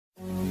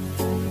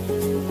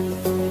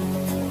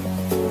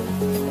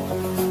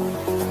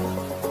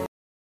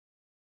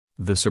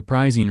The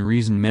surprising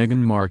reason Meghan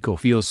Markle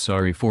feels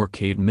sorry for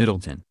Kate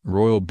Middleton.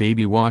 Royal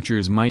baby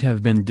watchers might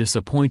have been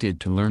disappointed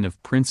to learn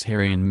of Prince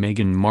Harry and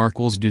Meghan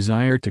Markle's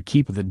desire to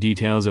keep the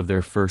details of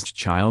their first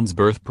child's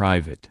birth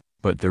private,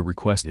 but the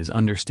request is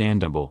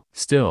understandable.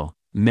 Still,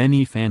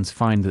 many fans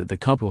find that the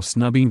couple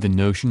snubbing the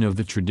notion of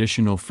the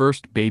traditional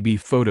first baby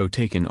photo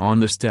taken on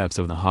the steps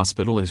of the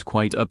hospital is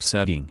quite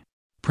upsetting.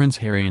 Prince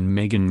Harry and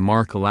Meghan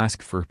Markle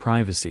ask for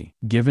privacy.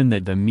 Given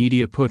that the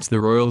media puts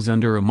the royals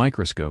under a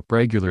microscope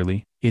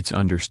regularly, it's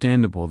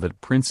understandable that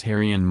Prince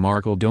Harry and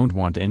Markle don't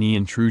want any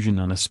intrusion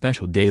on a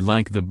special day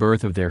like the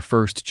birth of their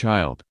first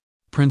child.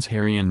 Prince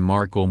Harry and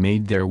Markle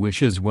made their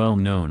wishes well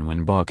known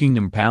when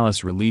Buckingham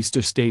Palace released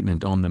a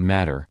statement on the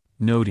matter,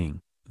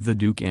 noting, "The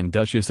Duke and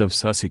Duchess of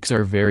Sussex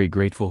are very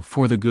grateful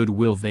for the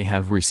goodwill they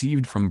have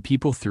received from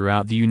people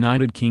throughout the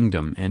United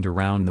Kingdom and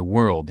around the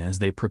world as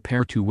they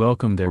prepare to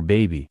welcome their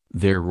baby.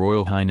 Their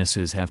Royal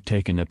Highnesses have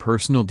taken a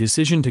personal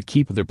decision to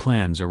keep their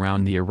plans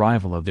around the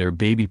arrival of their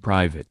baby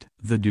private.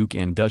 The Duke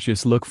and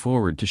Duchess look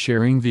forward to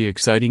sharing the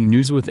exciting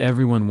news with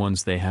everyone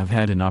once they have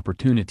had an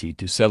opportunity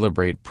to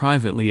celebrate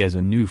privately as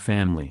a new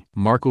family."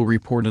 Markle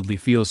reportedly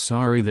feels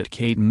sorry that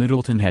Kate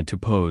Middleton had to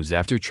pose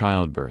after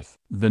childbirth.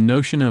 The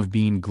notion of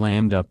being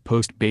glammed up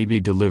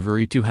post-baby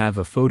delivery to have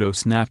a photo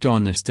snapped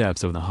on the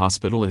steps of the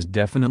hospital is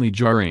definitely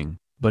jarring,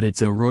 but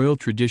it's a royal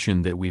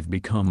tradition that we've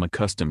become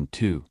accustomed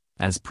to,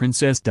 as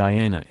Princess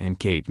Diana and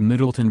Kate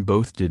Middleton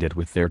both did it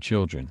with their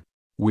children.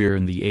 We're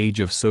in the age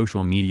of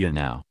social media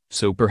now,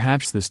 so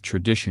perhaps this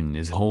tradition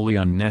is wholly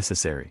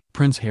unnecessary.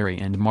 Prince Harry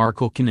and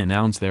Markle can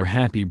announce their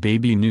happy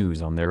baby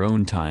news on their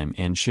own time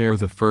and share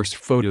the first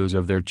photos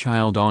of their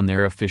child on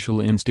their official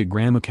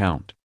Instagram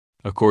account.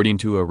 According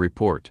to a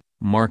report,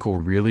 Markle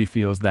really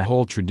feels the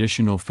whole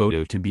traditional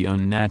photo to be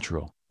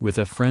unnatural, with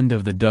a friend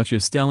of the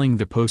Duchess telling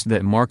the Post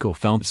that Markle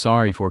felt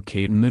sorry for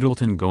Kate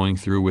Middleton going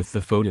through with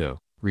the photo,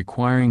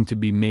 requiring to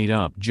be made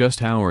up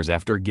just hours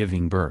after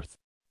giving birth.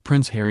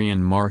 Prince Harry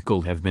and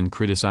Markle have been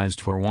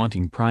criticized for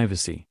wanting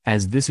privacy,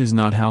 as this is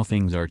not how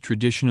things are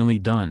traditionally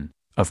done.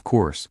 Of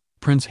course,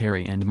 Prince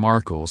Harry and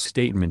Markle's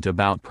statement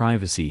about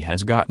privacy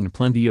has gotten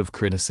plenty of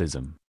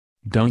criticism.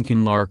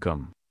 Duncan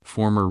Larcombe,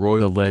 former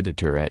royal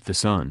editor at The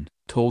Sun,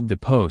 told the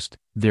Post,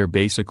 "They're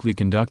basically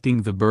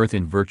conducting the birth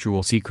in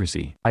virtual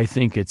secrecy. I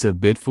think it's a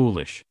bit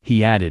foolish."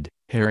 He added,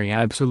 "Harry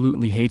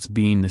absolutely hates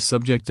being the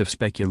subject of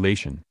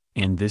speculation,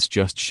 and this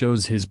just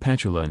shows his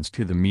petulance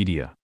to the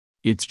media.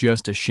 It's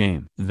just a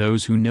shame."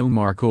 Those who know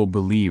Markle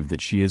believe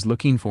that she is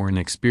looking for an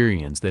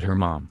experience that her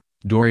mom,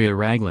 Doria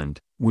Ragland,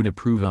 would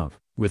approve of,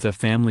 with a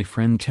family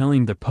friend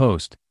telling the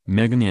Post,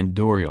 "Meghan and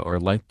Doria are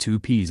like two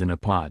peas in a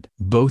pod.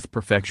 Both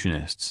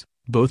perfectionists,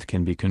 both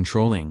can be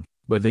controlling,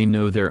 but they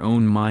know their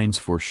own minds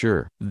for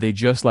sure. They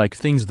just like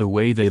things the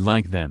way they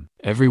like them."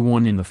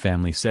 Everyone in the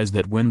family says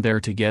that when they're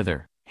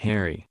together,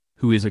 Harry,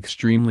 who is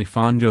extremely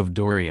fond of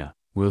Doria,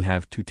 will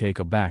have to take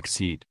a back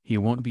seat. He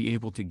won't be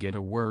able to get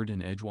a word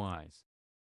in edgewise.